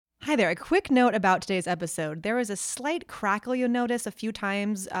Hi there. A quick note about today's episode. There is a slight crackle you'll notice a few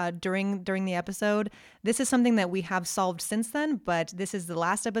times during the episode. This is something that we have solved since then, but this is the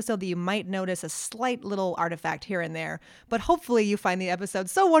last episode that you might notice a slight little artifact here and there. But hopefully you find the episode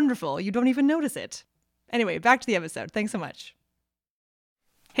so wonderful you don't even notice it. Anyway, back to the episode. Thanks so much.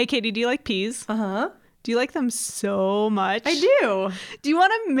 Hey, Katie, do you like peas? Uh-huh. Do you like them so much? I do. Do you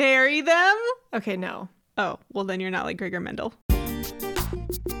want to marry them? Okay, no. Oh, well then you're not like Gregor Mendel.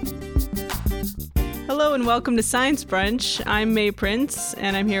 Hello and welcome to Science Brunch. I'm May Prince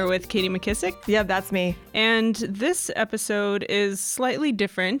and I'm here with Katie McKissick. Yep, that's me. And this episode is slightly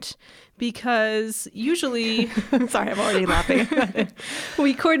different because usually... Sorry, I'm already laughing.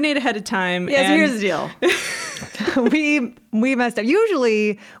 We coordinate ahead of time. Yeah, so here's the deal. We messed up.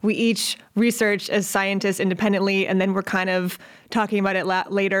 Usually we each research as scientists independently and then we're kind of talking about it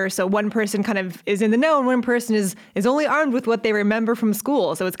later. So one person kind of is in the know and one person is only armed with what they remember from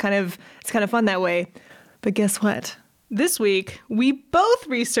school. So it's kind of fun that way. But guess what? This week, we both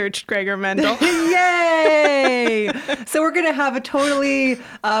researched Gregor Mendel. Yay! So we're going to have a totally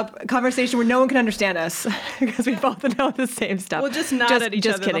conversation where no one can understand us because we both know the same stuff. We'll just nod at each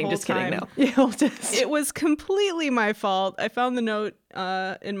other the whole just kidding, time. no. Yeah, It was completely my fault. I found the note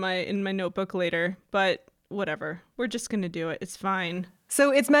in my notebook later, but whatever. We're just going to do it. It's fine.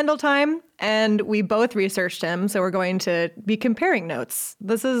 So it's Mendel time, and we both researched him, so we're going to be comparing notes.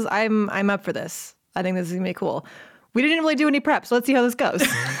 I'm up for this. I think this is going to be cool. We didn't really do any prep, so let's see how this goes.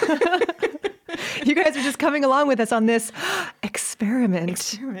 You guys are just coming along with us on this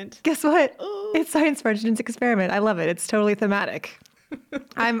experiment. Guess what? Oh. It's Science Brunch and it's experiment. I love it. It's totally thematic.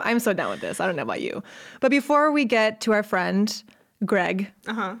 I'm so down with this. I don't know about you. But before we get to our friend, Greg,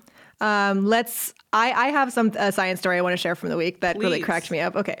 I have a science story I want to share from the week that really cracked me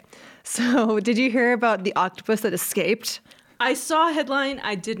up. Okay. So did you hear about the octopus that escaped? I saw a headline.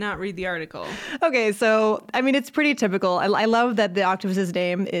 I did not read the article. Okay, so, I mean, it's pretty typical. I love that the octopus's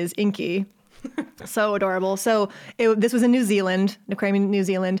name is Inky. So adorable. So this was in New Zealand, an aquarium in New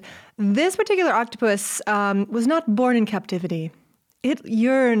Zealand. This particular octopus was not born in captivity. It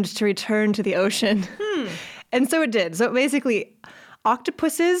yearned to return to the ocean. And so it did. So basically,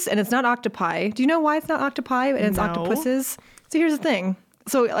 octopuses, and it's not octopi. Do you know why it's not octopi and it's octopuses? So here's the thing.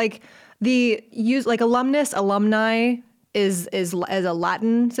 So alumni is a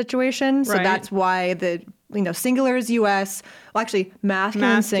Latin situation. So that's why the singular is US. Well, actually,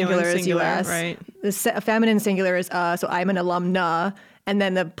 masculine singular is US. Right. The feminine singular is so I'm an alumna, and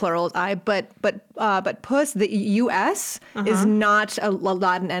then the plural is I. But puss, the US is not a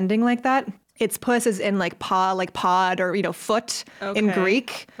Latin ending like that. It's puss is in like paw, like pod or foot in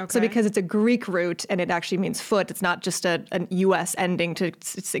Greek. Okay. So because it's a Greek root and it actually means foot, it's not just an US ending to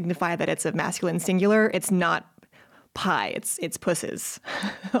signify that it's a masculine singular. It's not pie. It's pusses,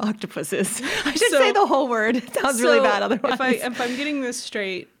 octopuses. I should say the whole word. It sounds really bad otherwise. If I'm getting this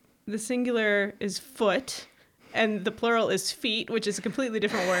straight, the singular is foot, and the plural is feet, which is a completely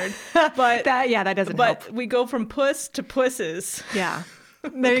different word. But that doesn't help. But we go from puss to pusses. Yeah,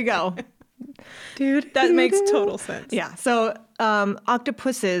 there you go, dude. That makes total sense. Yeah. So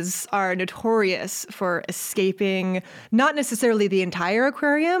octopuses are notorious for escaping not necessarily the entire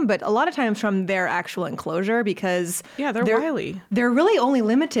aquarium, but a lot of times from their actual enclosure because they're wily. They're really only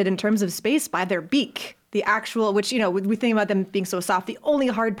limited in terms of space by their beak. The actual, which, we think about them being so soft. The only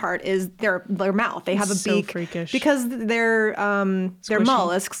hard part is their mouth. They have a beak freakish. because they're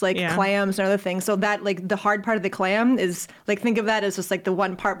mollusks like clams and other things. So that the hard part of the clam is think of that as just the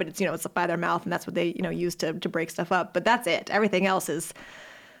one part, but it's by their mouth and that's what they use to break stuff up. But that's it. Everything else is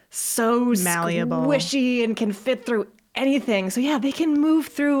so malleable, squishy, and can fit through anything. So yeah, they can move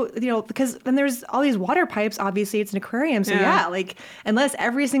through, because then there's all these water pipes. Obviously it's an aquarium. So unless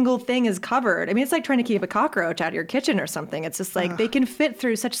every single thing is covered, I mean, it's like trying to keep a cockroach out of your kitchen or something. It's just they can fit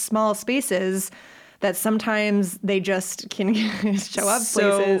through such small spaces that sometimes they just can show up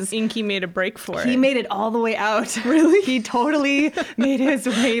places. So Inky made a break for it. He made it all the way out. Really? He totally made his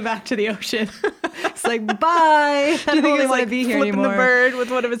way back to the ocean. It's like, bye. I don't really want to be here anymore. The bird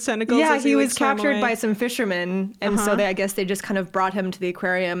with one of its tentacles. Yeah, he was captured by some fishermen. And so I guess they just kind of brought him to the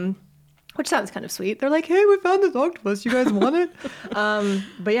aquarium, which sounds kind of sweet. They're like, hey, we found this octopus. You guys want it?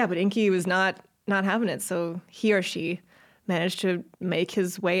 But Inky was not having it. So he or she managed to make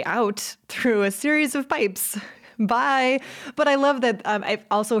his way out through a series of pipes. Bye. But I love that I've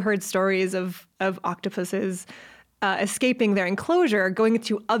also heard stories of octopuses escaping their enclosure, going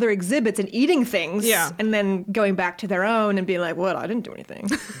to other exhibits and eating things, Yeah. and then going back to their own and being like, "What? I didn't do anything."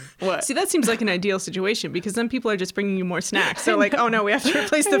 What? See, that seems like an ideal situation because then people are just bringing you more snacks. So like, oh no, we have to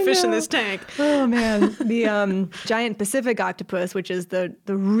replace the fish in this tank. Oh man, the giant Pacific octopus, which is the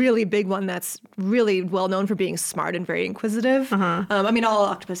really big one that's really well known for being smart and very inquisitive. I mean, all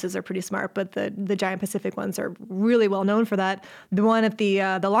octopuses are pretty smart, but the giant Pacific ones are really well known for that. The one at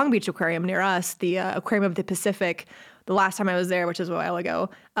the Long Beach Aquarium near us, the Aquarium of the Pacific. The last time I was there, which was a while ago,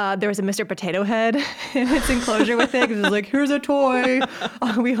 there was a Mr. Potato Head in its enclosure with it. It was like, here's a toy.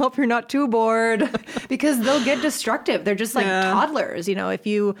 We hope you're not too bored. Because they'll get destructive. They're just like toddlers. You know, if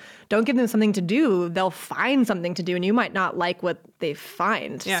you don't give them something to do, they'll find something to do, and you might not like what they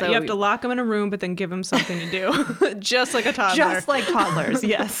find. Yeah, so, you have to lock them in a room, but then give them something to do. Just like a toddler. Just like toddlers,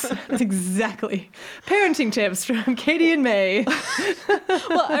 yes. That's exactly. Parenting tips from Katie and May.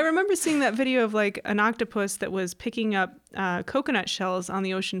 Well, I remember seeing that video of like an octopus that was picking up coconut shells on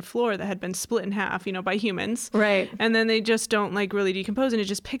the ocean floor that had been split in half, you know, by humans. Right. And then they just don't like really decompose, and it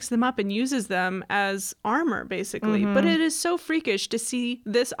just picks them up and uses them as armor, basically. But it is so freakish to see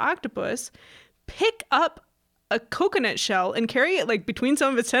this octopus pick up a coconut shell and carry it like between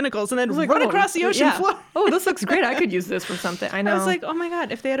some of its tentacles and then run across the ocean floor. Oh, this looks great. I could use this for something. I know. I was like, oh my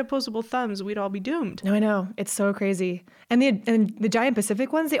God, if they had opposable thumbs, we'd all be doomed. No, I know. It's so crazy. And the giant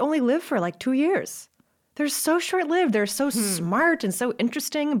Pacific ones, they only live for like 2 years. They're so short-lived. They're so smart and so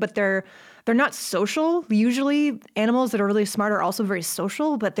interesting, but they're not social. Usually animals that are really smart are also very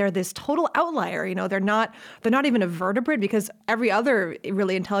social, but they're this total outlier. You know, they're not even a vertebrate, because every other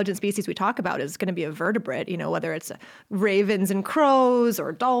really intelligent species we talk about is going to be a vertebrate, you know, whether it's ravens and crows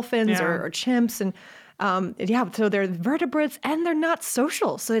or dolphins or chimps. And so they're vertebrates and they're not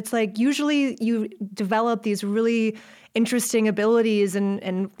social. So it's like usually you develop these really interesting abilities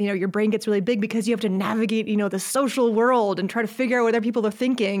and you know, your brain gets really big because you have to navigate, you know, the social world and try to figure out what other people are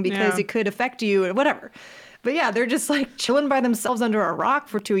thinking because it could affect you or whatever. But yeah, they're just like chilling by themselves under a rock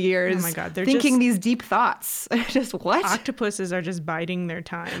for 2 years. Oh my God, they're thinking these deep thoughts. Just what? Octopuses are just biding their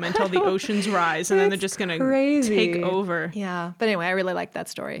time until the oceans rise, and then they're just going to take over. Yeah. But anyway, I really like that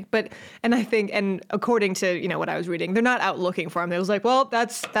story. And I think, and according to, you know, what I was reading, they're not out looking for him. It was like, well,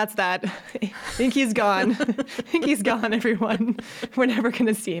 that's that. I think he's gone. I think he's gone, everyone. We're never going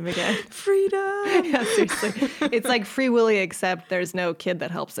to see him again. Freedom. Yeah, seriously. It's like Free Willy, except there's no kid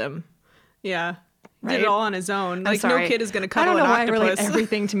that helps him. Yeah. Right? Did it all on his own. Like, sorry. no kid is going to cuddle I don't know an why octopus. I relate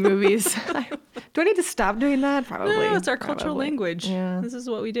everything to movies. Do I need to stop doing that? Probably. No, it's our cultural Probably. language. Yeah. This is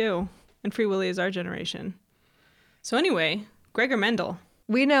what we do. And Free Willy is our generation. So anyway, Gregor Mendel.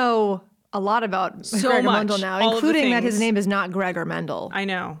 We know a lot about So Gregor much. Mendel now, All of the including that his things. name is not Gregor Mendel. I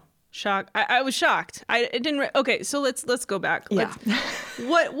know. Shocked. I was shocked. It didn't. Okay, so let's go back. Yeah.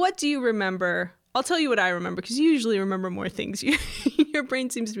 What do you remember? I'll tell you what I remember, because you usually remember more things. Your brain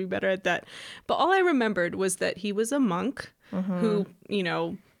seems to be better at that. But all I remembered was that he was a monk who, you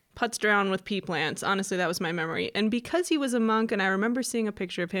know, putzed around with pea plants. Honestly, that was my memory. And because he was a monk, and I remember seeing a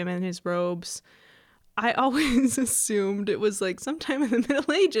picture of him in his robes, I always assumed it was like sometime in the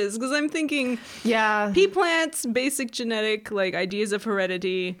Middle Ages, because I'm thinking, Yeah. pea plants, basic genetic like ideas of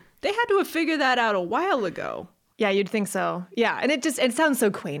heredity, they had to have figured that out a while ago. Yeah, you'd think so. Yeah, and it sounds so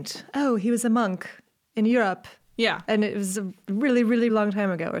quaint. Oh, he was a monk in Europe. Yeah. And it was a really, really long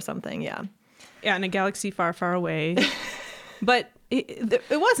time ago or something, yeah. Yeah, in a galaxy far, far away. But it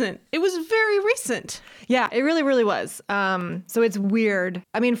wasn't. It was very recent. Yeah, it really, really was. So it's weird.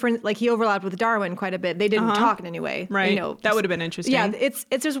 I mean, he overlapped with Darwin quite a bit. They didn't talk in any way. Right. You know, That would have been interesting. Yeah, it's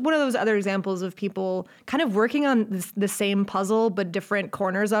just one of those other examples of people kind of working on the same puzzle, but different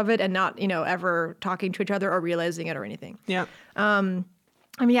corners of it, and not, you know, ever talking to each other or realizing it or anything. Yeah. I mean,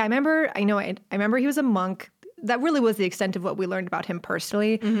 yeah, I remember he was a monk. That really was the extent of what we learned about him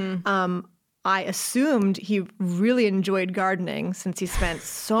personally. I assumed he really enjoyed gardening since he spent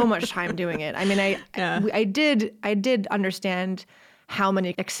so much time doing it. I mean, I did understand how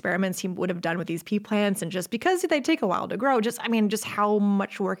many experiments he would have done with these pea plants, and just because they take a while to grow, just how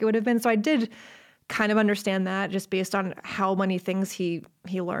much work it would have been. So I did kind of understand that just based on how many things he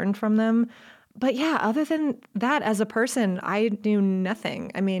learned from them. But yeah, other than that, as a person, I knew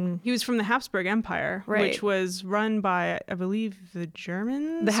nothing. I mean, He was from the Habsburg Empire, Right. which was run by, I believe, the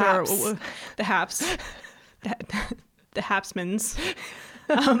Germans? The Haps. The Haps. The Hapsmans.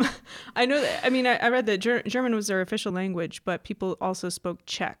 I know that, I mean, I read that German was their official language, but people also spoke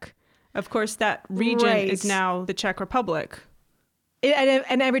Czech. Of course, that region Right. is now the Czech Republic.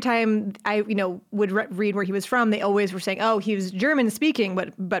 And every time I, would read where he was from, they always were saying, "Oh, he was German speaking,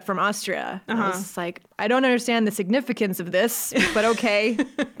 but from Austria." And I was just like, I don't understand the significance of this, but okay,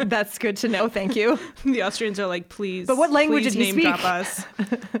 that's good to know. Thank you. The Austrians are like, please. But what language please did he name speak? drop us.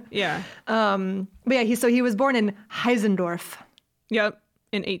 Yeah. But yeah, he was born in Heisendorf. Yep.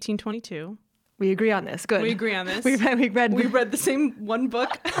 In 1822. We agree on this. Good. We agree on this. We read the same one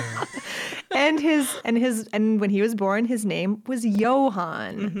book. and when he was born, his name was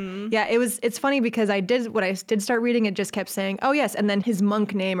Johann. Mm-hmm. Yeah, it's funny because when I did start reading, it just kept saying, "Oh yes," and then his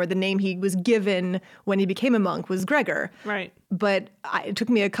monk name, or the name he was given when he became a monk, was Gregor. Right. But it took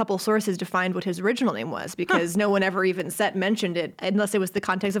me a couple sources to find what his original name was, because no one ever even mentioned it, unless it was the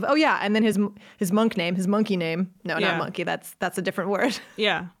context of, oh yeah, and then his monk name, his monkey name. No, Yeah. not monkey. That's a different word.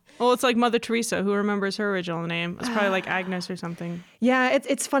 Yeah. Well, it's like Mother Teresa. Who remembers her original name? It's probably like Agnes or something. Yeah,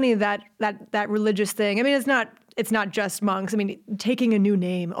 it's funny that religious thing. I mean, it's not just monks. I mean, taking a new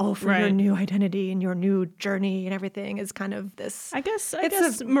name, for your Right. new identity and your new journey and everything is kind of this. I guess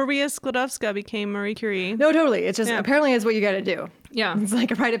Maria Sklodowska became Marie Curie. No, totally. It's just apparently it's what you got to do. Yeah. It's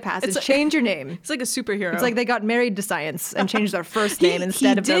like a rite of passage. Change your name. It's like a superhero. It's like they got married to science and changed their first name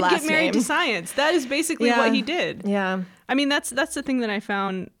instead of their last name. He did get married to science. That is basically what he did. Yeah. I mean, that's the thing that I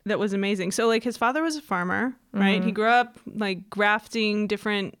found that was amazing. So like his father was a farmer, right? Mm-hmm. He grew up like grafting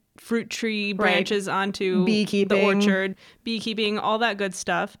different fruit tree branches onto Beekeeping. the orchard, beekeeping, all that good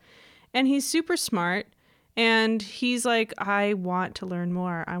stuff. And he's super smart. And he's like, I want to learn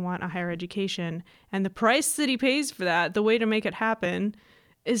more. I want a higher education. And the price that he pays for that, the way to make it happen,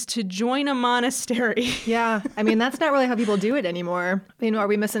 is to join a monastery. Yeah. I mean, that's not really how people do it anymore. I mean, are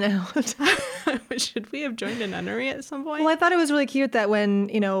we missing out? Should we have joined a nunnery at some point? Well, I thought it was really cute that when,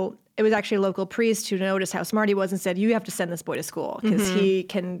 it was actually a local priest who noticed how smart he was and said, you have to send this boy to school because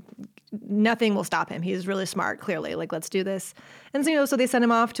nothing will stop him. He's really smart, clearly. Like, let's do this. And so they sent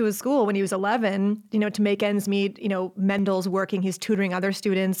him off to a school when he was 11, to make ends meet. Mendel's working. He's tutoring other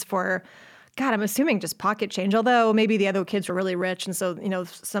students for, God, I'm assuming just pocket change, although maybe the other kids were really rich. And so,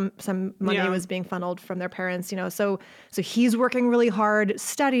 some money was being funneled from their parents, so he's working really hard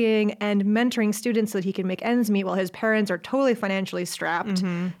studying and mentoring students so that he can make ends meet while his parents are totally financially strapped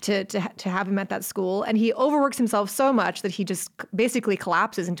to have him at that school. And he overworks himself so much that he just basically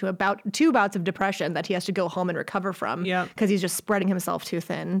collapses into about 2 bouts of depression that he has to go home and recover from because he's just spreading himself too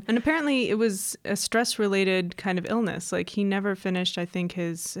thin. And apparently it was a stress-related kind of illness. Like he never finished, I think,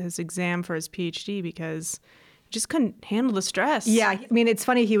 his exam for his PhD because he just couldn't handle the stress. Yeah, I mean, it's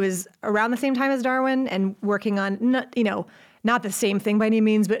funny. He was around the same time as Darwin and working on, not the same thing by any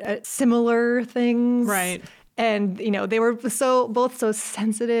means, but similar things. Right. And, they were both so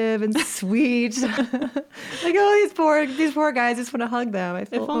sensitive and sweet. Like, oh, these poor guys, just want to hug them.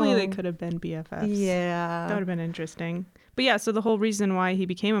 If only they could have been BFFs. Yeah. That would have been interesting. But yeah, so the whole reason why he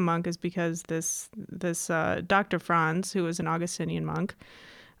became a monk is because this Dr. Franz, who was an Augustinian monk,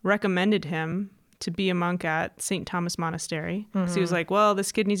 recommended him to be a monk at St. Thomas Monastery. So he was like, well,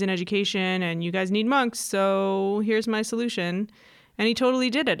 this kid needs an education and you guys need monks, so here's my solution. And he totally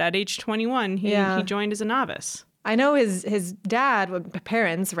did it. At age 21, he joined as a novice. I know his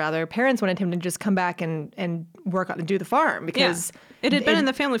parents wanted him to just come back and work on and do the farm because it had been in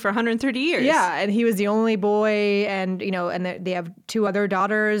the family for 130 years. Yeah, and he was the only boy, and and they have 2 other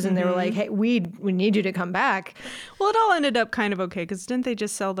daughters, and they were like, "Hey, we need you to come back." Well, it all ended up kind of okay because didn't they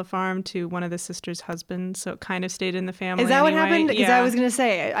just sell the farm to one of the sisters' husbands? So it kind of stayed in the family. Is that anyway. what happened? Because Yeah. I was gonna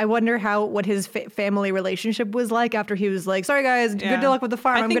say, I wonder what his family relationship was like after he was like, "Sorry guys, good luck with the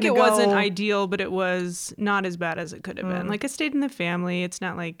farm." I think I'm it gonna go. wasn't ideal, but it was not as bad as it could have been. Like it stayed in the family. It's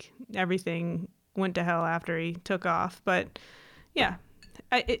not like everything went to hell after he took off. But yeah,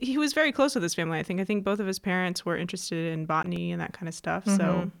 he was very close with his family. I think both of his parents were interested in botany and that kind of stuff.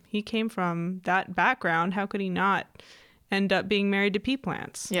 So he came from that background. How could he not end up being married to pea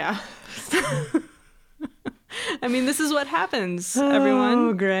plants? Yeah. I mean, this is what happens, Oh,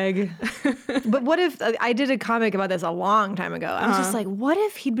 everyone. Greg. But what if I did a comic about this a long time ago? I was just like, what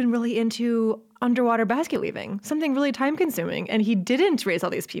if he'd been really into underwater basket weaving, something really time consuming, and he didn't raise all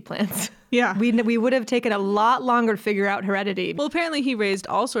these pea plants? Yeah. We would have taken a lot longer to figure out heredity. Well, apparently he raised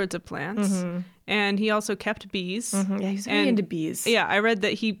all sorts of plants, and he also kept bees. Yeah, he's very into bees. Yeah, I read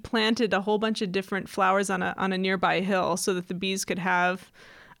that he planted a whole bunch of different flowers on a nearby hill so that the bees could have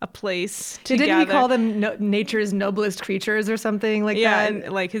a place to Didn't gather. he call them nature's noblest creatures or something like that? Yeah,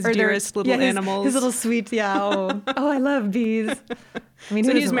 and like his dearest little animals. His little sweet, Oh, I love bees. I mean, So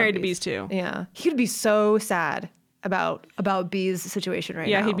who he's doesn't married love to bees too. Yeah, he'd be so sad about bees' situation right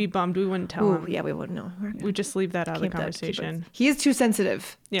now. Yeah, he'd be bummed. We wouldn't tell him. Yeah, we wouldn't know. We'd just leave that out of the Keep that- conversation. He is too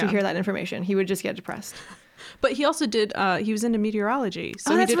sensitive Yeah. to hear that information. He would just get depressed. But he also did, he was into meteorology.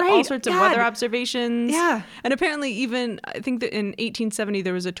 So Oh, he that's did right. all sorts of God. weather observations. Yeah. And apparently even, I think that in 1870,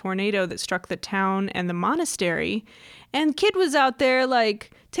 there was a tornado that struck the town and the monastery. And Kidd was out there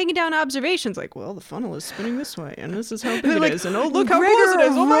like taking down observations like, well, the funnel is spinning this way and this is how big it is. And oh, look how close it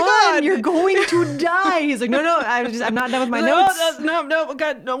is. Oh my run, God. you're going to die. He's like, no, I'm not done with my notes. No,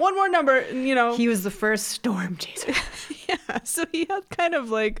 God, no, one more number. And, you know. He was the first storm chaser. Yeah, so he had kind of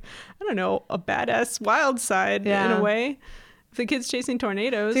like, I don't know, a badass wild side in a way. The kid's chasing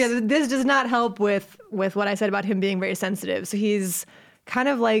tornadoes. So yeah, this does not help with what I said about him being very sensitive. So he's kind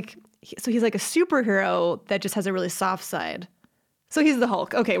of like, he's like a superhero that just has a really soft side. So he's the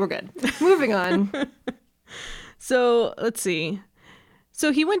Hulk. Okay, we're good. Moving on. So let's see.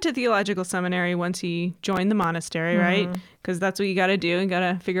 So he went to theological seminary once he joined the monastery, right? Because that's what you got to do. You got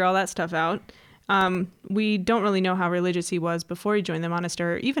to figure all that stuff out. We don't really know how religious he was before he joined the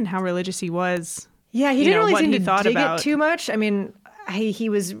monastery, or even how religious he was. Yeah, he didn't really what seem he to thought dig about. it too much. I mean,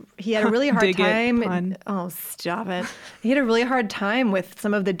 he had a really hard Dig it, time. pun. Oh, stop it. He had a really hard time with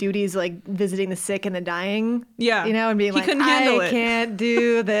some of the duties, like visiting the sick and the dying. Yeah. You know, and being He like, couldn't handle I it. can't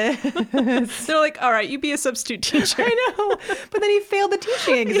do this. They're like, all right, you be a substitute teacher. I know. But then he failed the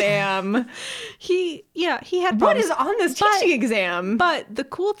teaching exam. He had What problems. is on this teaching exam? But the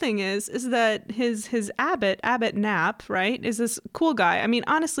cool thing is that his abbot Knapp, right, is this cool guy. I mean,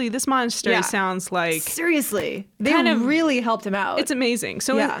 honestly, this monastery Yeah. sounds like Seriously. They kind of- really helped him out. it's amazing.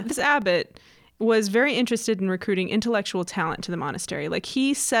 So Yeah. this abbot was very interested in recruiting intellectual talent to the monastery. Like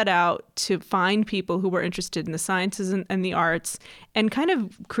he set out to find people who were interested in the sciences and the arts and kind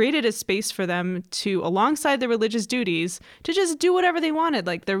of created a space for them to, alongside their religious duties, to just do whatever they wanted,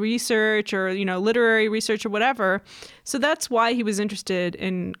 like their research or, you know, literary research or whatever. So that's why he was interested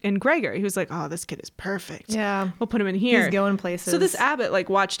in Gregor. He was like, oh, this kid is perfect. Yeah. We'll put him in here. He's going places. So this abbot like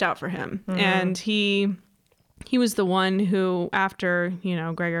watched out for him, and he was the one who, after, you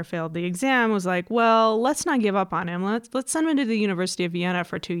know, Gregor failed the exam, was like, well, let's not give up on him. Let's send him to the University of Vienna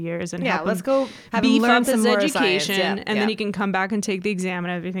for 2 years and help let's him go have him beef learn up some his more education, science. and then he can come back and take the exam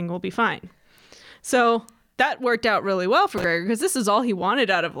and everything will be fine. So that worked out really well for Gregor because this is all he wanted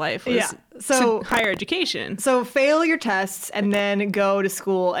out of life was So higher education. So fail your tests and then go to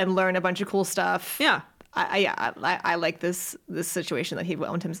school and learn a bunch of cool stuff. Yeah. I like this situation that he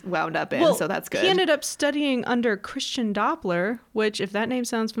wound up in, so that's good. He ended up studying under Christian Doppler, which, if that name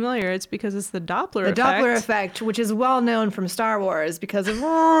sounds familiar, it's because it's the Doppler effect. The Doppler effect, which is well known from Star Wars because of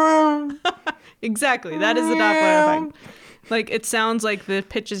Exactly. That is the Doppler effect. Like, it sounds like the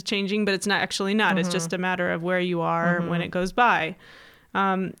pitch is changing, but it's not actually not. It's just a matter of where you are when it goes by.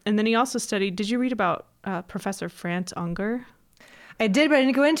 And then he also studied, did you read about Professor Franz Unger? I did, but I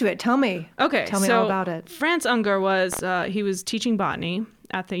didn't go into it. Tell me. Okay. Tell me all about it. Franz Unger he was teaching botany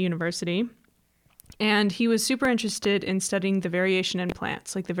at the university. And he was super interested in studying the variation in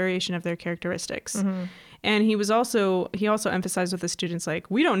plants, like the variation of their characteristics. And he also emphasized with the students,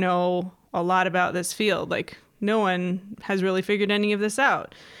 like, we don't know a lot about this field. Like, no one has really figured any of this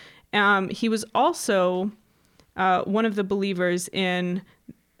out. He was also one of the believers in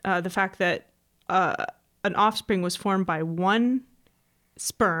the fact that an offspring was formed by one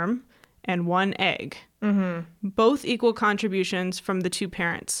sperm and one egg. Both equal contributions from the two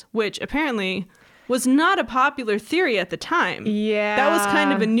parents, which apparently was not a popular theory at the time. Yeah. That was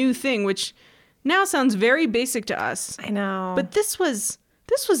kind of a new thing, which now sounds very basic to us. I know. But this was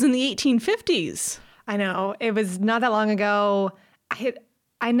in the 1850s. I know. It was not that long ago.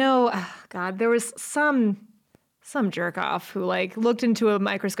 I know, God, there was some jerk off who like looked into a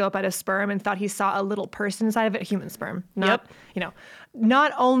microscope at a sperm and thought he saw a little person inside of it, human sperm. It's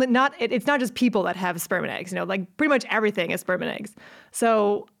not just people that have sperm and eggs, like pretty much everything is sperm and eggs.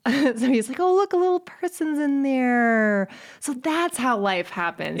 So he's like, oh, look, a little person's in there. So that's how life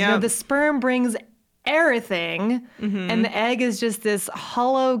happens. Yeah. The sperm brings everything and the egg is just this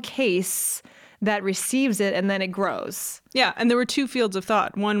hollow case that receives it and then it grows. Yeah, and there were two fields of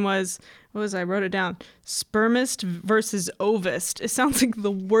thought. One was, I wrote it down, spermist versus ovist. It sounds like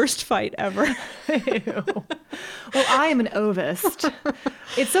the worst fight ever. Ew. Well, I am an ovist.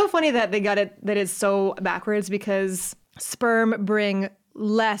 It's so funny that they got it, that it's so backwards because sperm bring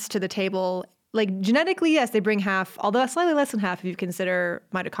less to the table. Like genetically, yes, they bring half, although slightly less than half if you consider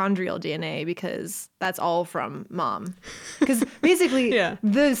mitochondrial DNA because that's all from mom. Because basically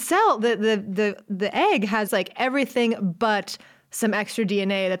the cell, the egg has like everything but some extra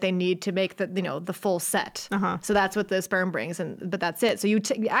DNA that they need to make the full set. So that's what the sperm brings, but that's it. So you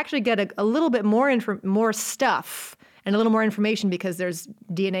actually get a little bit more stuff and a little more information because there's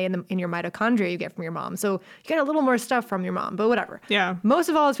DNA in your mitochondria you get from your mom. So you get a little more stuff from your mom, but whatever. Yeah. Most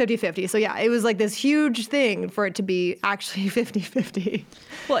of all is 50-50. So yeah, it was like this huge thing for it to be actually 50-50.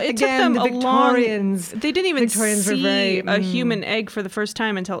 Well, it Again, took them the a long... Victorians. They didn't even Victorians were see very, a human egg for the first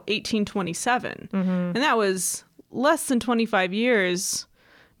time until 1827. And that was less than 25 years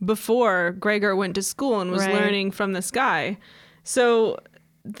before Gregor went to school and was Right. learning from this guy. So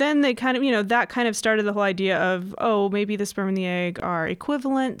then they kind of, that kind of started the whole idea of, oh, maybe the sperm and the egg are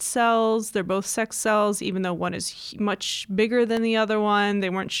equivalent cells. They're both sex cells, even though one is much bigger than the other one.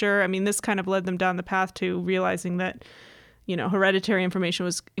 They weren't sure. I mean, this kind of led them down the path to realizing that, hereditary information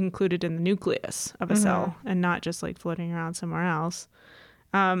was included in the nucleus of a cell and not just like floating around somewhere else.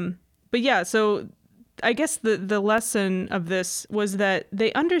 But yeah, so I guess the lesson of this was that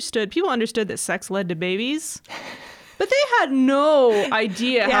people understood that sex led to babies, but they had no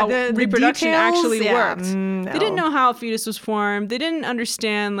idea how the reproduction details, actually yeah, worked. no. They didn't know how a fetus was formed. They didn't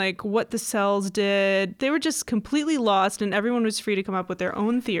understand like what the cells did. They were just completely lost, and everyone was free to come up with their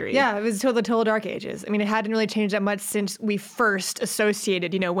own theory. Yeah, it was the total dark ages. I mean, it hadn't really changed that much since we first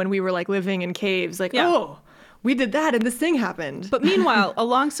associated, when we were like living in caves, like, Yeah. oh, we did that and this thing happened. But meanwhile,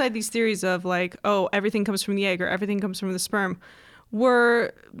 alongside these theories of like, oh, everything comes from the egg or everything comes from the sperm,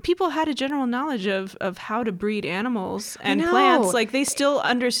 people had a general knowledge of how to breed animals and know. plants. Like they still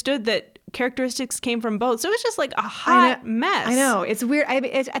understood that characteristics came from both. So it was just like a hot mess. I know. It's weird. I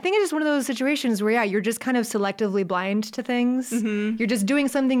think it's just one of those situations where, yeah, you're just kind of selectively blind to things. You're just doing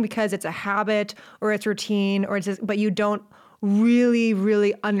something because it's a habit or it's routine or but you don't really,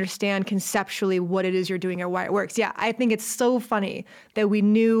 really understand conceptually what it is you're doing or why it works. Yeah, I think it's so funny that we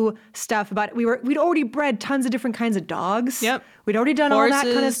knew stuff about it. We'd already bred tons of different kinds of dogs. Yep. We'd already done all that kind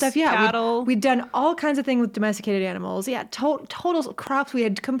of Horses, stuff. Yeah, cattle. We'd done all kinds of things with domesticated animals. Yeah, total crops. We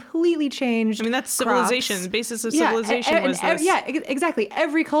had completely changed. I mean, that's crops. civilization. The basis of civilization was this. Yeah, exactly.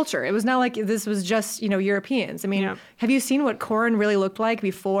 Every culture. It was not like this was just, Europeans. I mean, Yeah. have you seen what corn really looked like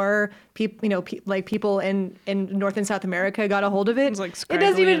before people in North and South America got a hold of it? was, like, It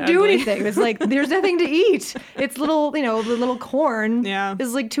doesn't even scraggly and do ugly. anything. It's like there's nothing to eat. It's little, the little corn Yeah.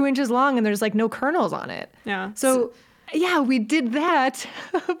 is like 2 inches long and there's like no kernels on it. Yeah. So yeah, we did that,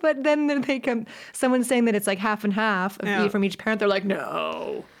 but then they come. Someone saying that it's like half and half Yeah. from each parent. They're like,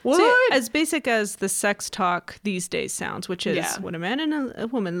 no, what? So as basic as the sex talk these days sounds, which is Yeah. when a man and a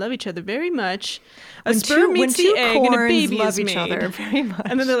woman love each other very much, a When sperm meets two the egg and a corns baby love is each made. other very much.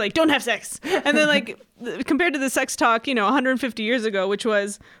 And then they're like, don't have sex. And then like compared to the sex talk, 150 years ago, which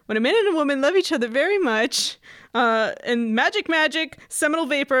was when a man and a woman love each other very much, and magic, seminal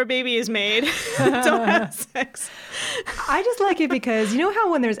vapor, a baby is made. Don't have sex. I just like it because you know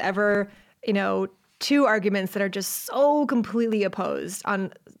how when there's ever, two arguments that are just so completely opposed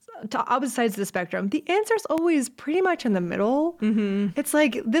to opposite sides of the spectrum, the answer's always pretty much in the middle. Mm-hmm. It's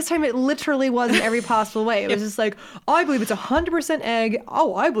like this time it literally was in every possible way. It was just like, I believe it's 100% egg.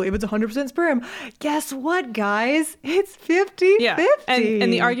 Oh, I believe it's 100% sperm. Guess what, guys? It's 50-50. Yeah.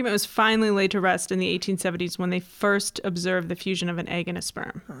 And the argument was finally laid to rest in the 1870s when they first observed the fusion of an egg and a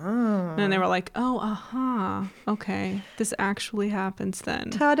sperm. Oh. And then they were like, oh, okay, this actually happens then.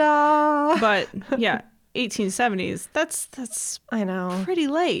 Ta-da! But yeah, 1870s, that's I know. pretty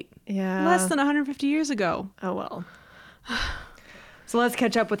late. Yeah. Less than 150 years ago. Oh, well. So let's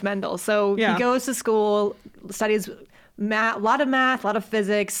catch up with Mendel. So Yeah. he goes to school, studies math, a lot of math, a lot of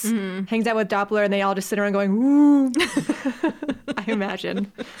physics, hangs out with Doppler, and they all just sit around going, woo. I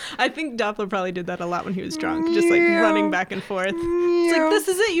imagine. I think Doppler probably did that a lot when he was drunk, just like running back and forth. It's like, this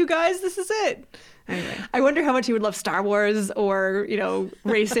is it, you guys, this is it. Anyway. I wonder how much he would love Star Wars or,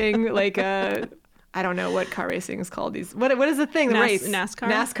 racing, like, I don't know what car racing is called. What is the thing? The race? NASCAR?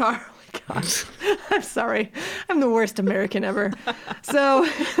 NASCAR. Oh my gosh. I'm sorry. I'm the worst American ever. So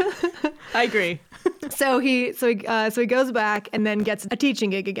I agree. So he goes back and then gets a teaching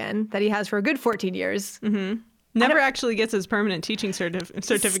gig again that he has for a good 14 years. Mm-hmm. Never actually gets his permanent teaching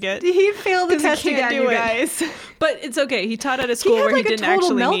certificate. He failed the 'Cause he test can't again, do you it. guys. But it's okay. He taught at a school He had where like he a didn't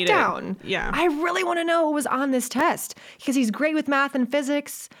total actually need meltdown. it. Yeah. I really want to know what was on this test because he's great with math and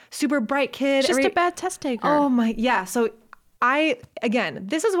physics, super bright kid. Just a bad test taker. Oh my, yeah. So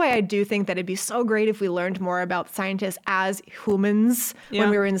this is why I do think that it'd be so great if we learned more about scientists as humans Yeah.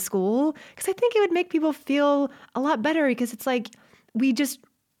 when we were in school. Because I think it would make people feel a lot better because it's like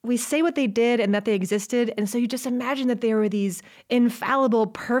we say what they did and that they existed. And so you just imagine that they were these infallible,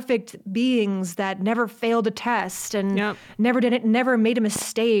 perfect beings that never failed a test and never made a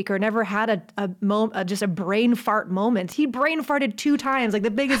mistake or never had just a brain fart moment. He brain farted 2 times, like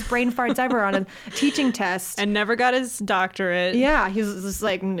the biggest brain farts ever on a teaching test. And never got his doctorate. Yeah, he was just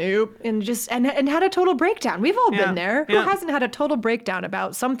like, nope. And had a total breakdown. We've all been there. Who hasn't had a total breakdown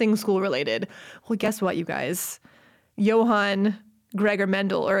about something school related? Well, guess what, you guys? Johann Gregor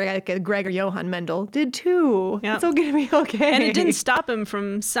Mendel, or Gregor Johann Mendel, did too. Yep. It's all gonna be okay. And it didn't stop him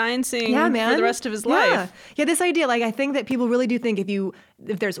from sciencing for the rest of his life. Yeah, this idea, like, I think that people really do think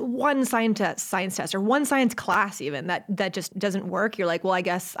if there's one science test or one science class even that just doesn't work, you're like, well, I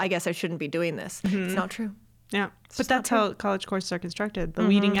guess I shouldn't be doing this. It's not true. Yeah, but that's how college courses are constructed. The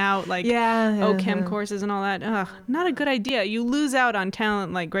weeding out, chem courses and all that. Ugh, not a good idea. You lose out on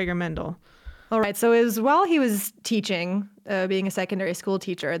talent like Gregor Mendel. All right, so it was while he was teaching, being a secondary school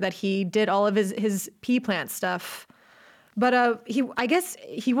teacher, that he did all of his pea plant stuff. But I guess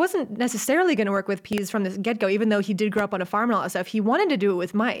he wasn't necessarily going to work with peas from the get-go, even though he did grow up on a farm and all that stuff. He wanted to do it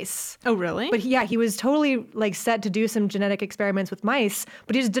with mice. Oh, really? But he was totally like set to do some genetic experiments with mice,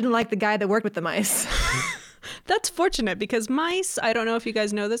 but he just didn't like the guy that worked with the mice. That's fortunate because mice, I don't know if you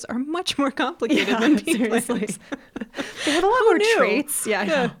guys know this, are much more complicated than pea plants. They have a lot more traits.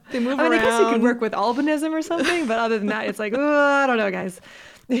 Yeah, they move around. I guess you could work with albinism or something, but other than that, it's like, I don't know, guys.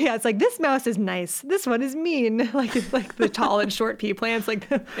 Yeah, it's like this mouse is nice. This one is mean. Like the tall and short pea plants. Like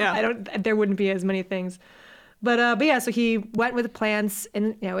there wouldn't be as many things. But yeah, so he went with plants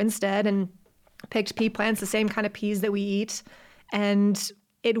instead and picked pea plants, the same kind of peas that we eat, and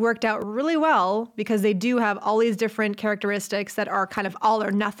it worked out really well because they do have all these different characteristics that are kind of all or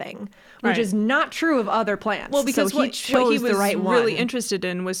nothing, which is not true of other plants. Well, because what he was really interested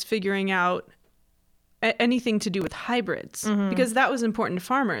in was figuring out anything to do with hybrids, because that was important to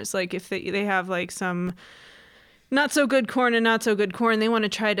farmers. Like if they have like some not so good corn and not so good corn, they want to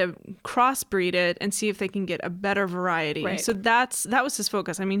try to crossbreed it and see if they can get a better variety. Right. So that was his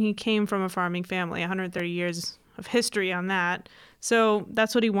focus. I mean, he came from a farming family, 130 years of history on that. So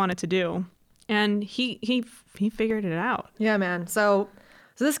that's what he wanted to do. And he figured it out. Yeah, man. So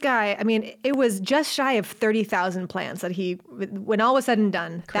this guy, I mean, it was just shy of 30,000 plants that when all was said and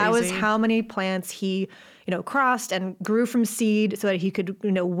done, Crazy. That was how many plants he, crossed and grew from seed so that he could,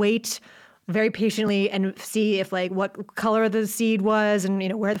 wait very patiently and see if what color the seed was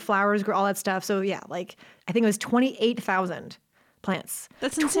and, where the flowers grew, all that stuff. So yeah, I think it was 28,000 plants.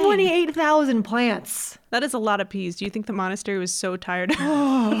 That's insane. 28,000 plants. That is a lot of peas. Do you think the monastery was so tired of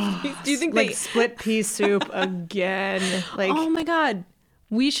peas? Do you think they split pea soup again? Oh my God.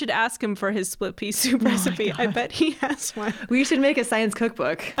 We should ask him for his split pea soup recipe. I bet he has one. We should make a science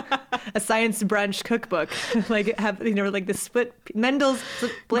cookbook, a science brunch cookbook. The split Mendel's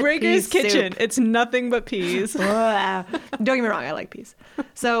split Gregor's pea kitchen. Soup. It's nothing but peas. Don't get me wrong, I like peas.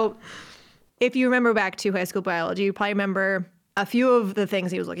 So, if you remember back to high school biology, you probably remember a few of the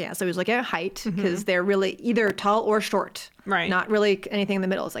things he was looking at. So he was looking at height because they're really either tall or short. Right. Not really anything in the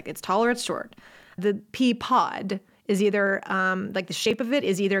middle. It's like it's tall or it's short. The pea pod is either the shape of it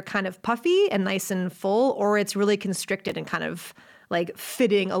is either kind of puffy and nice and full, or it's really constricted and kind of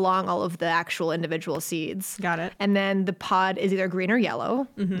fitting along all of the actual individual seeds. Got it. And then the pod is either green or yellow,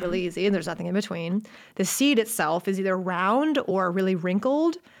 really easy, and there's nothing in between. The seed itself is either round or really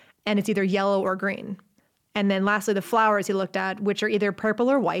wrinkled, and it's either yellow or green. And then lastly, the flowers he looked at, which are either purple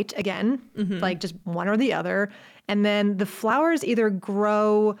or white, again, just one or the other. And then the flowers either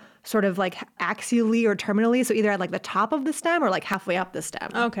grow sort of axially or terminally, so either at the top of the stem or halfway up the stem.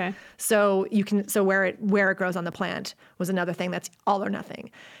 Okay. So where it grows on the plant was another thing that's all or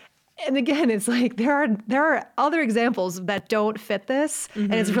nothing. And again, it's there are other examples that don't fit this,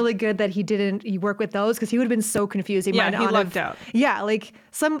 and it's really good that he work with those because he would have been so confused. He lucked out. Yeah,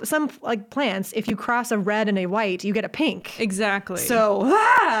 some plants, if you cross a red and a white, you get a pink. Exactly. So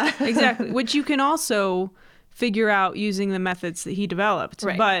exactly, which you can also figure out using the methods that he developed.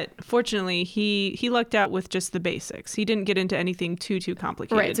 Right. But fortunately, he lucked out with just the basics. He didn't get into anything too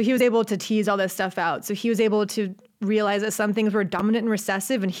complicated. Right. So he was able to tease all this stuff out. So he was able to realize that some things were dominant and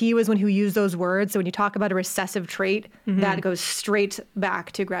recessive, and he was one who used those words. So when you talk about a recessive trait, that goes straight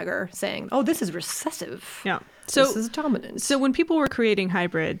back to Gregor saying, "Oh, this is recessive. Yeah. So this is dominant." So when people were creating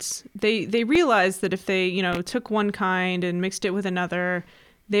hybrids, they realized that if they, took one kind and mixed it with another,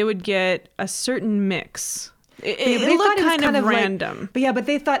 they would get a certain mix. It looked kind of random. But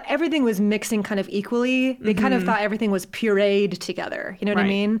they thought everything was mixing kind of equally. They kind of thought everything was pureed together. You know what I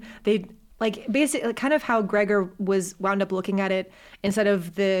mean? They basically kind of how Gregor wound up looking at it, instead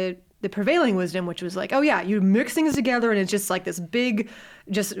of the the prevailing wisdom, which was like, oh yeah, you mix things together and it's just like this big,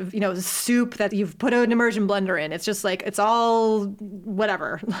 just, soup that you've put an immersion blender in. It's just like, it's all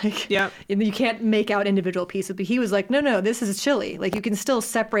whatever. Like, you can't make out individual pieces. But he was like, no, this is chili. Like, you can still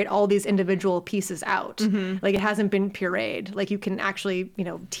separate all these individual pieces out. Like, it hasn't been pureed. Like, you can actually,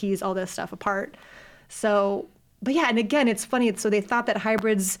 tease all this stuff apart. So, but yeah, and again, it's funny. So they thought that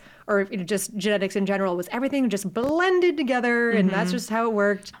hybrids or just genetics in general was everything just blended together, and that's just how it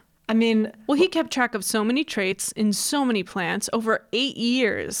worked. I mean, well, he kept track of so many traits in so many plants over 8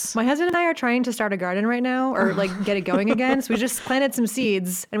 years. My husband and I are trying to start a garden right now, or like get it going again. So we just planted some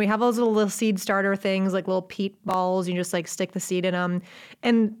seeds, and we have those little seed starter things, like little peat balls. You just like stick the seed in them,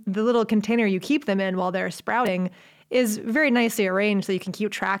 and the little container you keep them in while they're sprouting is very nicely arranged so you can keep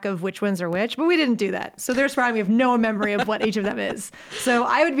track of which ones are which, but we didn't do that. So they're sprouting. We have no memory of what each of them is. So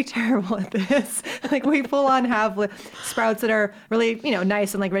I would be terrible at this. Like, we full on have sprouts that are really,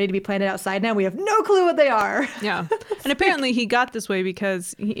 nice and like ready to be planted outside now. We have no clue what they are. Yeah. And apparently he got this way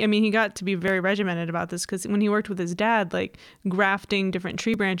because, he got to be very regimented about this because when he worked with his dad, like grafting different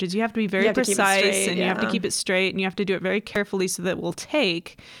tree branches, you have to be very precise and you have to keep it straight and you have to do it very carefully so that it will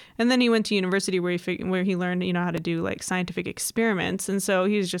take. And then he went to university where he learned, how to do like scientific experiments. And so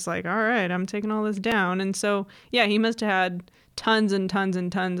he was just like, all right, I'm taking all this down. And so, yeah, he must have had tons and tons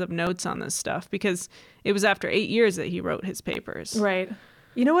and tons of notes on this stuff because it was after 8 years that he wrote his papers. Right.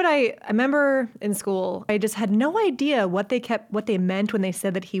 You know what I remember in school, I just had no idea what they meant when they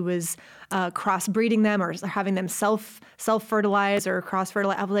said that he was crossbreeding them or having them self-fertilize or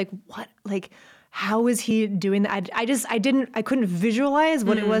cross-fertilize. I was like, what? Like, how is he doing that? I couldn't visualize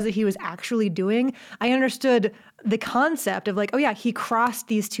what it was that he was actually doing. I understood the concept of like, oh yeah, he crossed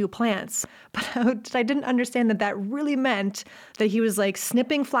these two plants, but I didn't understand that really meant that he was like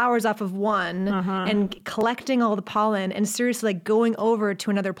snipping flowers off of one and collecting all the pollen and seriously like going over to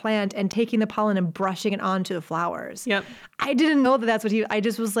another plant and taking the pollen and brushing it onto the flowers. Yep. I didn't know that's what I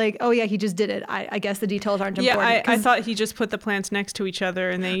just was like, oh yeah, he just did it. I guess the details aren't important. Yeah, I thought he just put the plants next to each other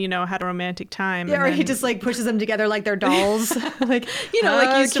and they, had a romantic time. Yeah, or he just like pushes them together like they're dolls. Like, like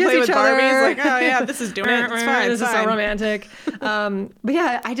you used to play with Barbies. Like, oh yeah, this is doing it. It's fine. This is so romantic. But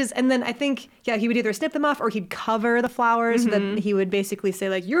yeah, and then I think, yeah, he would either snip them off or he'd cover the flowers. That he would basically say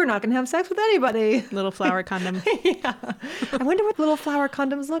like, you're not going to have sex with anybody. Little flower condom. Yeah. I wonder what little flower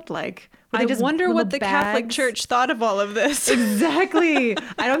condoms looked like. I wonder what the Catholic Church thought of all of this. Exactly.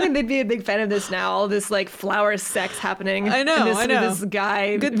 I don't think they'd be a big fan of this now. All this like flower sex happening. I know. This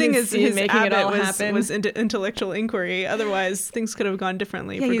guy. Good thing is his making it all happen. was into intellectual inquiry. Otherwise, things could have gone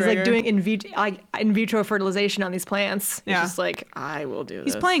differently. Yeah, for he's Gregor. like doing in vitro fertilization on these plants. Yeah. He's just like, I will do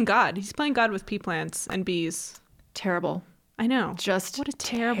this. He's playing God. He's playing God with pea plants and bees. Terrible. I know. Just what a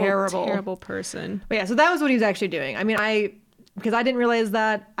terrible person. But yeah, so that was what he was actually doing. I mean, because I didn't realize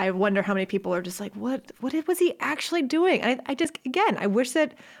that. I wonder how many people are just like, what was he actually doing? I just, again, I wish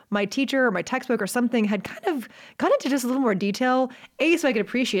that my teacher or my textbook or something had kind of gone into just a little more detail, A, so I could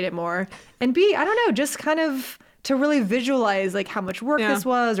appreciate it more, and B, I don't know, just kind of to really visualize like how much work this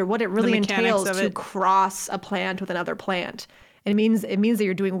was or what it really entails to cross a plant with another plant. And it means that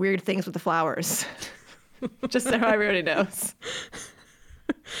you're doing weird things with the flowers. Just so everybody knows.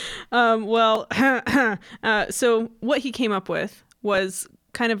 So what he came up with was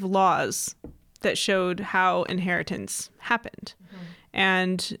kind of laws that showed how inheritance happened.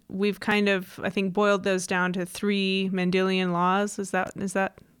 And we've kind of, I think, boiled those down to 3 Mendelian laws. Is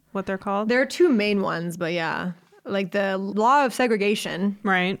that what they're called? There are 2 main ones, but yeah. Like the law of segregation.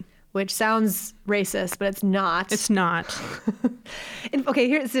 Right. Which sounds racist, but it's not. It's not. Okay,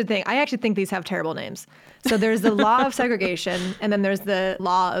 here's the thing. I actually think these have terrible names. So there's the law of segregation, and then there's the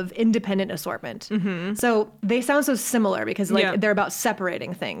law of independent assortment. So they sound so similar because they're about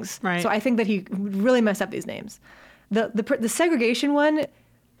separating things. Right. So I think that he really messed up these names. The segregation one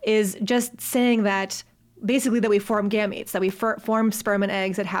is just saying that basically that we form gametes, that we form sperm and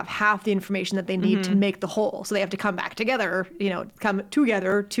eggs that have half the information that they need to make the whole. So they have to come back together, come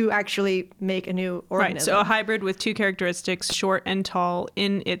together to actually make a new organism. Right. So a hybrid with 2 characteristics, short and tall,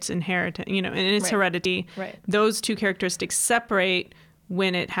 in its inheritance, in its heredity. Right. Those 2 characteristics separate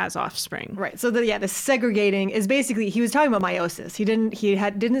when it has offspring. Right. So the segregating is basically, he was talking about meiosis. He didn't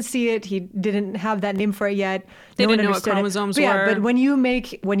see it. He didn't have that name for it yet. They didn't know what chromosomes were. Yeah, but when you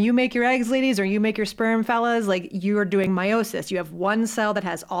make your eggs, ladies, or you make your sperm, fellas, like you are doing meiosis. You have one cell that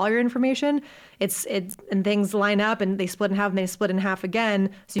has all your information. And things line up and they split in half and they split in half again.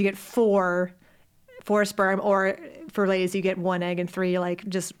 So you get 4 4 sperm, or for ladies, you get 1 egg and 3, like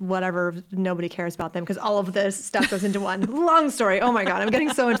just whatever. Nobody cares about them because all of this stuff goes into one. Long story. Oh my God, I'm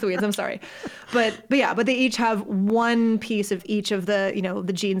getting so into the weeds. I'm sorry. But they each have one piece of each of the,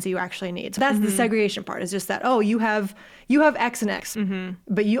 the genes that you actually need. So that's the segregation part, is just that, you have X and X,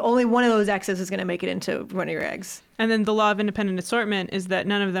 but only one of those X's is going to make it into one of your eggs. And then the law of independent assortment is that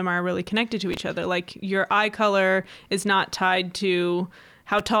none of them are really connected to each other. Like your eye color is not tied to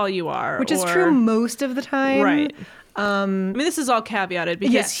how tall you are. Which is true most of the time. Right. I mean, this is all caveated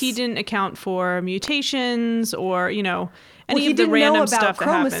because he didn't account for mutations or, any of the random stuff that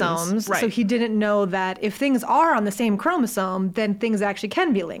happens. Chromosomes, right. So he didn't know that if things are on the same chromosome, then things actually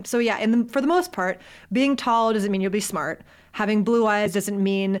can be linked. So yeah, for the most part, being tall doesn't mean you'll be smart. Having blue eyes doesn't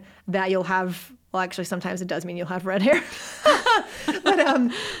mean that you'll have... Well, actually, sometimes it does mean you'll have red hair.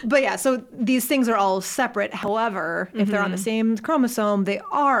 But yeah, so these things are all separate. However, if they're on the same chromosome, they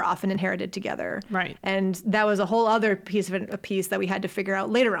are often inherited together. Right. And that was a whole other piece that we had to figure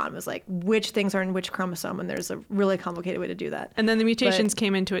out later on, was like which things are in which chromosome. And there's a really complicated way to do that. And then the mutations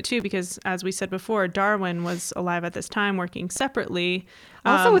came into it too, because as we said before, Darwin was alive at this time working separately.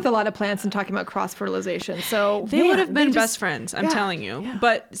 Also with a lot of plants and talking about cross-fertilization. So they would have been best friends, I'm telling you. Yeah.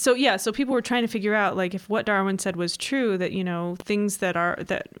 But so people were trying to figure out, like, if what Darwin said was true, that, things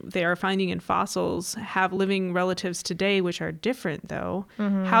that they are finding in fossils have living relatives today, which are different though.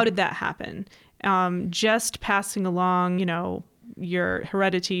 How did that happen? Just passing along, your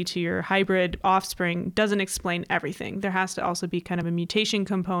heredity to your hybrid offspring doesn't explain everything. There has to also be kind of a mutation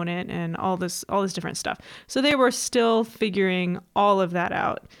component and all this different stuff. So they were still figuring all of that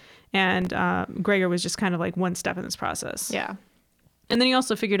out. And Gregor was just kind of like one step in this process. Yeah. And then he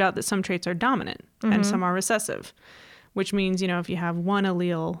also figured out that some traits are dominant and some are recessive, which means, if you have one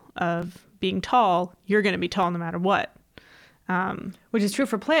allele of being tall, you're going to be tall no matter what. Which is true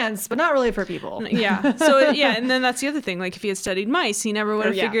for plants, but not really for people. Yeah. So, and then that's the other thing. Like, if he had studied mice, he never would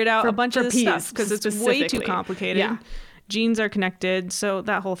have figured out a bunch of this stuff because it's way too complicated. Yeah. Genes are connected. So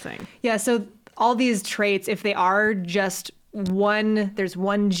that whole thing. Yeah. So all these traits, if they are just there's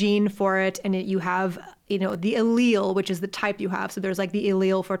one gene for it, and you have, the allele, which is the type you have. So there's like the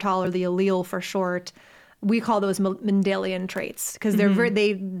allele for tall or the allele for short. We call those Mendelian traits because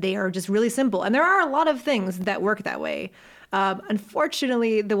they are just really simple. And there are a lot of things that work that way.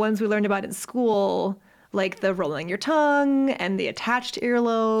 Unfortunately, the ones we learned about in school, like the rolling your tongue and the attached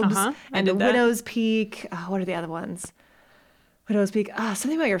earlobes and the widow's peak. What are the other ones? Widow's peak.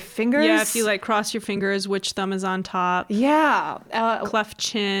 Something about your fingers. Yeah, if you like cross your fingers, which thumb is on top. Yeah. Cleft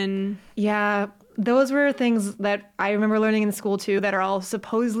chin. Yeah. Those were things that I remember learning in school too that are all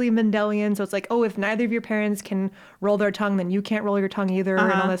supposedly Mendelian. So it's like, if neither of your parents can roll their tongue, then you can't roll your tongue either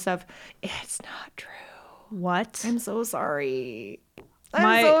and all this stuff. It's not true. What? I'm so sorry.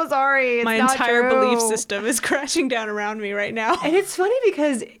 I'm so sorry. It's my not entire true. belief system is crashing down around me right now. And it's funny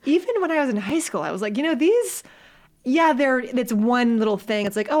because even when I was in high school, I was like, these, it's one little thing.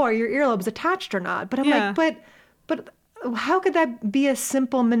 It's like, are your earlobes attached or not? But I'm like, but how could that be a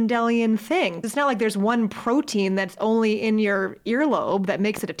simple Mendelian thing? It's not like there's one protein that's only in your earlobe that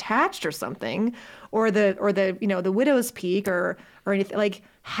makes it attached or something, or the widow's peak or anything. Like,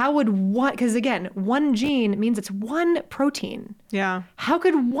 how would one? Because again, one gene means it's one protein. Yeah. How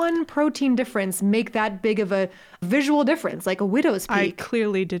could one protein difference make that big of a visual difference, like a widow's peak? I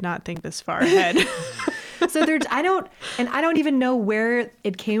clearly did not think this far ahead. So I don't even know where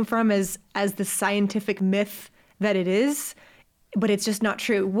it came from as the scientific myth that it is, but it's just not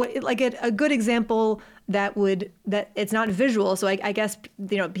true. Like a good example that it's not visual. So I guess,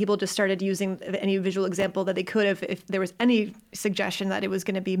 people just started using any visual example that they could if there was any suggestion that it was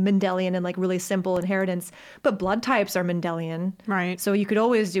going to be Mendelian and like really simple inheritance. But blood types are Mendelian. Right. So you could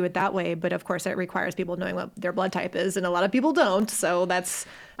always do it that way. But of course, it requires people knowing what their blood type is. And a lot of people don't. So that's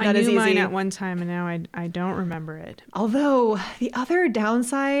not as easy. I knew mine at one time and now I don't remember it. Although the other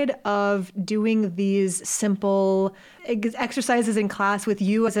downside of doing these simple exercises in class with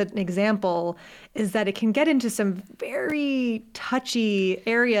you as an example is that it can get into some very touchy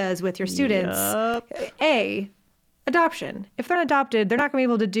areas with your students. Yep. Adoption. If they're not adopted, they're not going to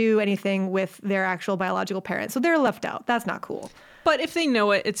be able to do anything with their actual biological parents. So they're left out. That's not cool. But if they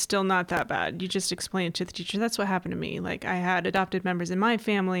know it, it's still not that bad. You just explain it to the teacher. That's what happened to me. Like, I had adopted members in my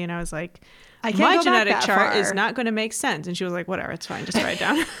family, and I was like, my genetic chart is not going to make sense. And she was like, whatever, it's fine. Just write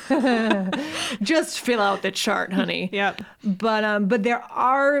it down. Just fill out the chart, honey. Yep. But there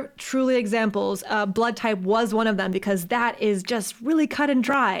are truly examples. Blood type was one of them because that is just really cut and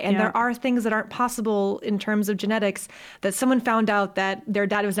dry. And there are things that aren't possible in terms of genetics that someone found out that their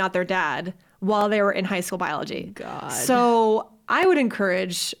dad was not their dad while they were in high school biology. God. So I would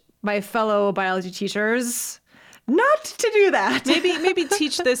encourage my fellow biology teachers not to do that. Maybe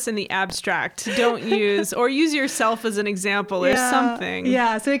teach this in the abstract. Don't use yourself as an example or something.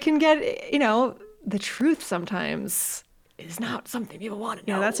 Yeah, so it can get, the truth sometimes is not something people want to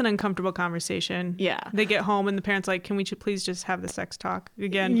know. Yeah, that's an uncomfortable conversation. Yeah. They get home and the parents are like, can we please just have the sex talk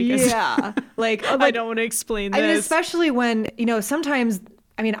again? Because like I don't want to explain this. I mean, especially when, sometimes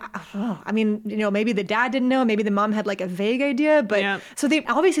maybe the dad didn't know, maybe the mom had like a vague idea, but so they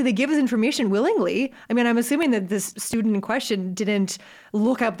give us information willingly. I mean, I'm assuming that this student in question didn't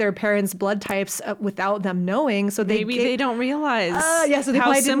look up their parents' blood types without them knowing. So they don't realize so they how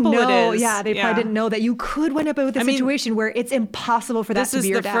probably simple didn't know. it is. Yeah, they probably didn't know that you could wind up with a situation where it's impossible for that to be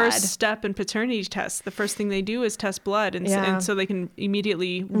your dad. This is the first step in paternity tests. The first thing they do is test blood, and so they can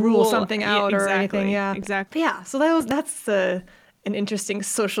immediately rule something out or anything. Yeah, exactly. Yeah, so that's an interesting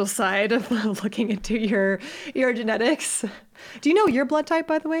social side of looking into your genetics. Do you know your blood type,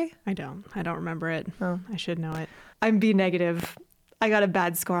 by the way? I don't remember it. Oh. I should know it. I'm B negative. I got a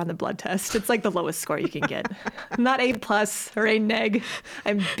bad score on the blood test. It's like the lowest score you can get. Not A+ or A neg.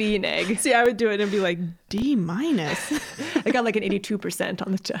 I'm B neg. See, I would do it and be like D-. I got like an 82%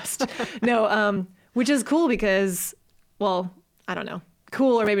 on the test. No, which is cool because, well, I don't know.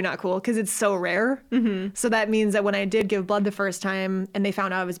 Cool or maybe not cool because it's so rare. Mm-hmm. So that means that when I did give blood the first time and they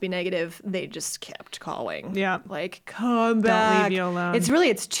found out I was B negative, they just kept calling. Yeah. Like, come back. Don't leave you alone. It's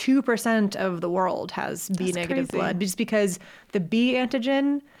 2% of the world has B negative blood just because the B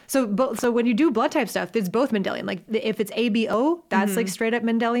antigen. So when you do blood type stuff, it's both Mendelian. Like if it's ABO, that's like straight up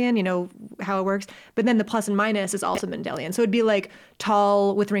Mendelian, how it works. But then the plus and minus is also Mendelian. So it'd be like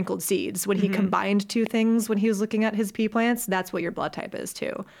tall with wrinkled seeds. When he combined two things when he was looking at his pea plants, that's what your blood type is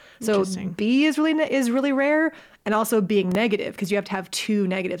too. So B is really rare. And also being negative, because you have to have two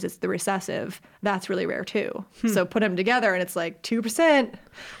negatives. It's the recessive. That's really rare too. So put them together and it's like 2%.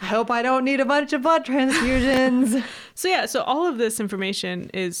 I hope I don't need a bunch of blood transfusions. So all of this information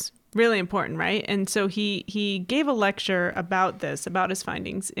is really important, right? And so he gave a lecture about his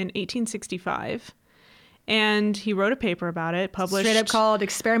findings in 1865. And he wrote a paper about it, published. Straight up called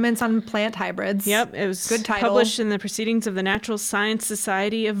Experiments on Plant Hybrids. Yep, it was good title. Published in the Proceedings of the Natural Science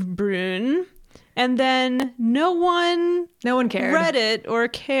Society of Brünn. And then no one cared. Read it or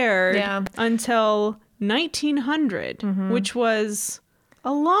cared until 1900, which was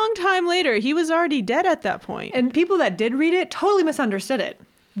a long time later. He was already dead at that point. And people that did read it totally misunderstood it.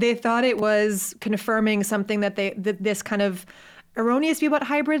 They thought it was confirming something that this kind of erroneous view about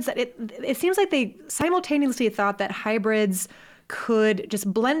hybrids. That it seems like they simultaneously thought that hybrids could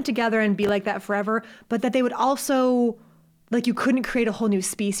just blend together and be like that forever, but that they would also, like, you couldn't create a whole new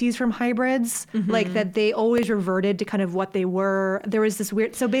species from hybrids, like that they always reverted to kind of what they were. There was this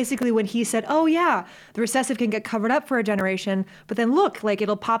weird, so basically when he said, oh yeah, the recessive can get covered up for a generation, but then look, like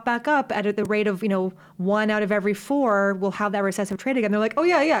it'll pop back up at the rate of, 1 out of every 4 will have that recessive trait again. They're like, oh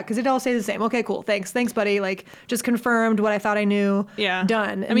yeah, because it all stays the same. Okay, cool, thanks buddy. Like, just confirmed what I thought I knew. Yeah.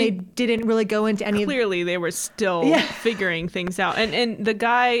 Done. And they didn't really go into any Clearly they were still figuring things out. And the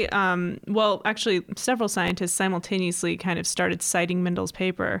guy, actually several scientists simultaneously kind of started citing Mendel's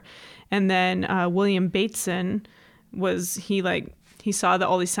paper. And then William Bateson he saw that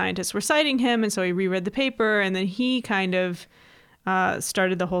all these scientists were citing him, and so he reread the paper, and then he kind of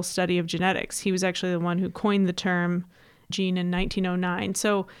started the whole study of genetics. He was actually the one who coined the term gene in 1909.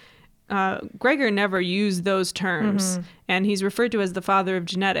 So Gregor never used those terms, and he's referred to as the father of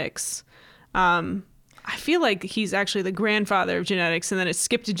genetics. I feel like he's actually the grandfather of genetics, and then it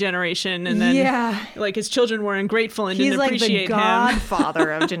skipped a generation, and then like his children were ungrateful and didn't appreciate him. He's like the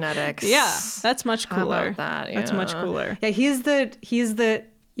godfather of genetics. Yeah, that's much cooler. How about that? Yeah. That's much cooler. Yeah,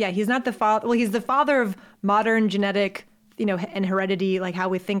 he's not the father. Well, he's the father of modern genetic, and heredity, like how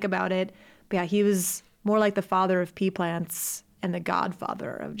we think about it. But yeah, he was more like the father of pea plants and the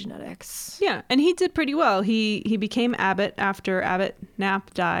godfather of genetics. Yeah, and he did pretty well. He became abbot after Abbot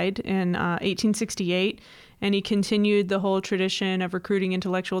Knapp died in 1868, and he continued the whole tradition of recruiting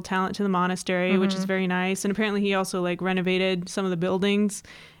intellectual talent to the monastery, which is very nice. And apparently he also renovated some of the buildings,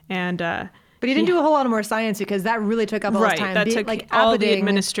 and but he didn't do a whole lot of more science because that really took up all his time. That took all the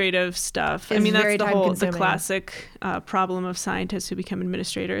administrative stuff. I mean, that's the classic problem of scientists who become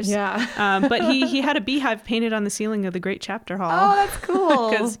administrators. Yeah. But he had a beehive painted on the ceiling of the great chapter hall. Oh, that's cool.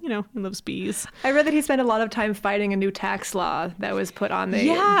 Because, he loves bees. I read that he spent a lot of time fighting a new tax law that was put on the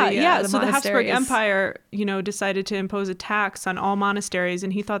So the Habsburg Empire, decided to impose a tax on all monasteries,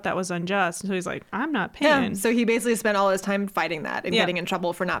 and he thought that was unjust. So he's like, I'm not paying. Yeah. So he basically spent all his time fighting that and getting in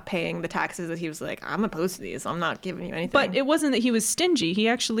trouble for not paying the taxes that he was like, I'm opposed to these. I'm not giving you anything. But it wasn't that he was stingy. He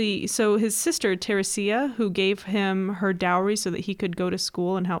actually, so his sister, Teresia, who gave him her dowry so that he could go to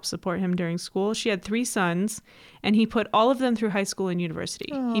school and help support him during school, she had 3 sons, and he put all of them through high school and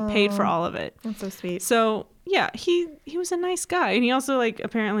university. Aww. He paid for all of it. That's so sweet. So, yeah, he was a nice guy. And he also, like,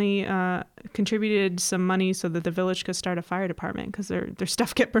 apparently contributed some money so that the village could start a fire department because their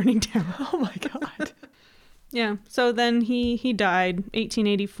stuff kept burning down. Oh, my God. Yeah. So then he died,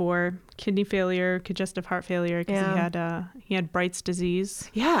 1884, kidney failure, congestive heart failure, because he had Bright's disease.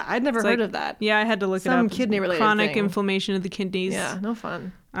 Yeah, I'd never heard of that. Yeah, I had to look it up. Some kidney-related chronic thing. Inflammation of the kidneys. Yeah, no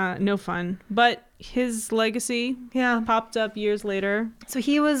fun. No fun. But his legacy popped up years later. So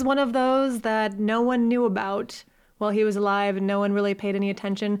he was one of those that no one knew about while he was alive and no one really paid any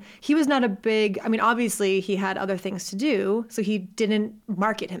attention. He was not a big, I mean, obviously he had other things to do, so he didn't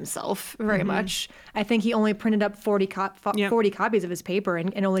market himself very much. I think he only printed up 40 copies of his paper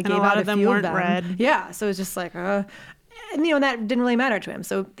and only gave out a few of them. Read. Yeah, so it's just like, and that didn't really matter to him.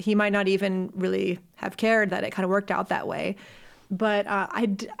 So he might not even really have cared that it kind of worked out that way. But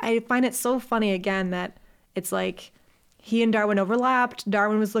I find it so funny, again, that it's like, he and Darwin overlapped.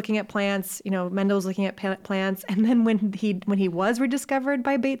 Darwin was looking at plants, Mendel was looking at plants. And then when he was rediscovered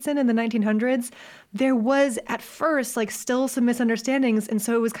by Bateson in the 1900s, there was at first like still some misunderstandings. And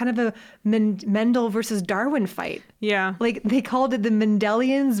so it was kind of a Mendel versus Darwin fight. Yeah. Like they called it the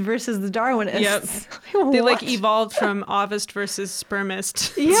Mendelians versus the Darwinists. Yep. They like evolved from ovist versus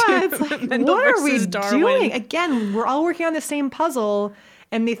spermist. Yeah, it's like, Mendel what are we Darwin. doing? Again, we're all working on the same puzzle.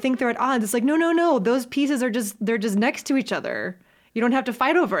 And they think they're at odds. It's like, no. Those pieces they're just next to each other. You don't have to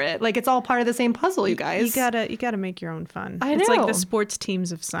fight over it. Like it's all part of the same puzzle, you guys. You gotta make your own fun. I know. It's like the sports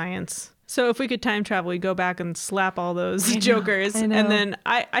teams of science. So if we could time travel, we'd go back and slap all those jokers. I know. And then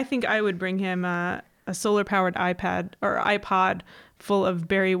I think I would bring him a solar powered iPad or iPod full of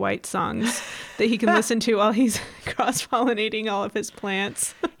Barry White songs that he can listen to while he's cross-pollinating all of his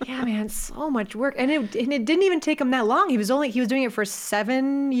plants. Yeah, man, so much work. And it didn't even take him that long. He was doing it for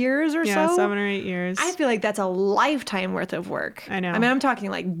 7 years or so. Yeah, 7 or 8 years. I feel like that's a lifetime worth of work. I know. I mean, I'm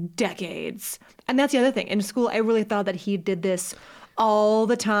talking like decades. And that's the other thing. In school, I really thought that he did this all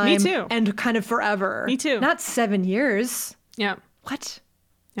the time. Me too. And kind of forever. Me too. Not 7 years. Yeah. What?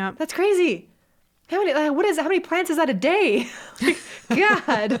 Yeah. That's crazy. How many plants is that a day?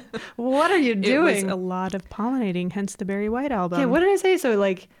 God, what are you doing? It was a lot of pollinating, hence the Barry White album. Yeah, what did I say?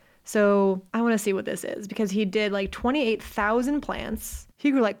 So I want to see what this is because he did like 28,000 plants.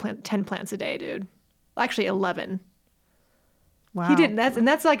 He grew like 10 plants a day, dude. Actually, 11. Wow. He didn't.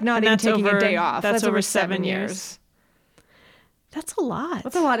 That's like not even taking a day off. That's over over 7 years. That's a lot.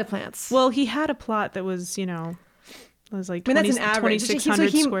 That's a lot of plants. Well, he had a plot that was, was like 20, that's an average.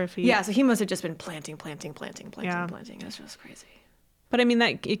 2,600 square feet. Yeah, so he must have just been planting. It's just crazy. But I mean,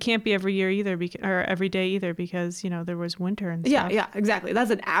 that it can't be every year either, or every day either, because there was winter and stuff. Yeah, exactly.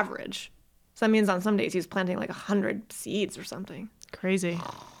 That's an average. So that means on some days he's planting like 100 seeds or something. Crazy.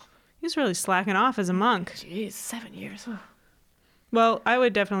 He's really slacking off as a monk. Jeez, 7 years. Oh. Well, I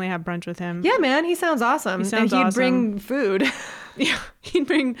would definitely have brunch with him. Yeah, man, he sounds awesome. And he'd bring food. Yeah, he'd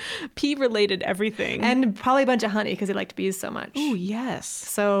bring pea-related everything. And probably a bunch of honey because he liked bees so much. Oh, yes.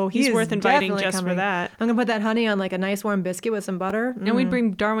 So he's worth inviting just coming. for that. I'm going to put that honey on like a nice warm biscuit with some butter. And we'd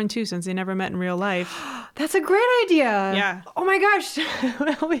bring Darwin too, since they never met in real life. That's a great idea. Yeah. Oh my gosh.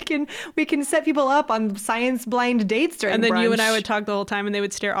 we can set people up on science blind dates during And then brunch. you and I would talk the whole time and they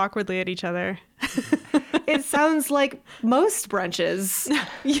would stare awkwardly at each other. It sounds like most brunches.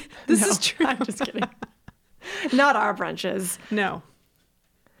 This is true. I'm just kidding. Not our brunches. No.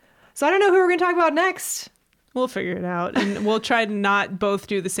 So I don't know who we're going to talk about next. We'll figure it out. And we'll try to not both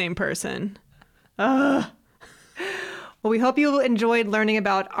do the same person. Well, we hope you enjoyed learning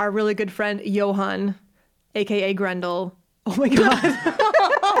about our really good friend, Johann, a.k.a. Grendel. Oh my God.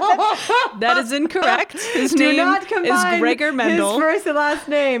 That is incorrect. His Do name not combine is Gregor Mendel. his first and last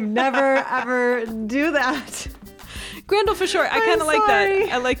name. Never, ever do that. Grendel for short. I I'm kind of like sorry.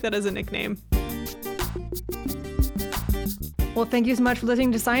 that. I like that as a nickname. Well, thank you so much for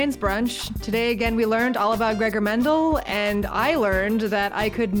listening to Science Brunch. Today, again, we learned all about Gregor Mendel, and I learned that I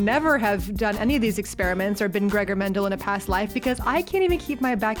could never have done any of these experiments or been Gregor Mendel in a past life because I can't even keep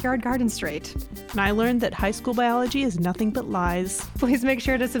my backyard garden straight. And I learned that high school biology is nothing but lies. Please make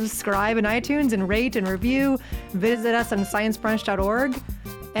sure to subscribe in iTunes and rate and review. Visit us on sciencebrunch.org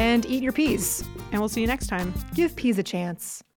and eat your peas. And we'll see you next time. Give peas a chance.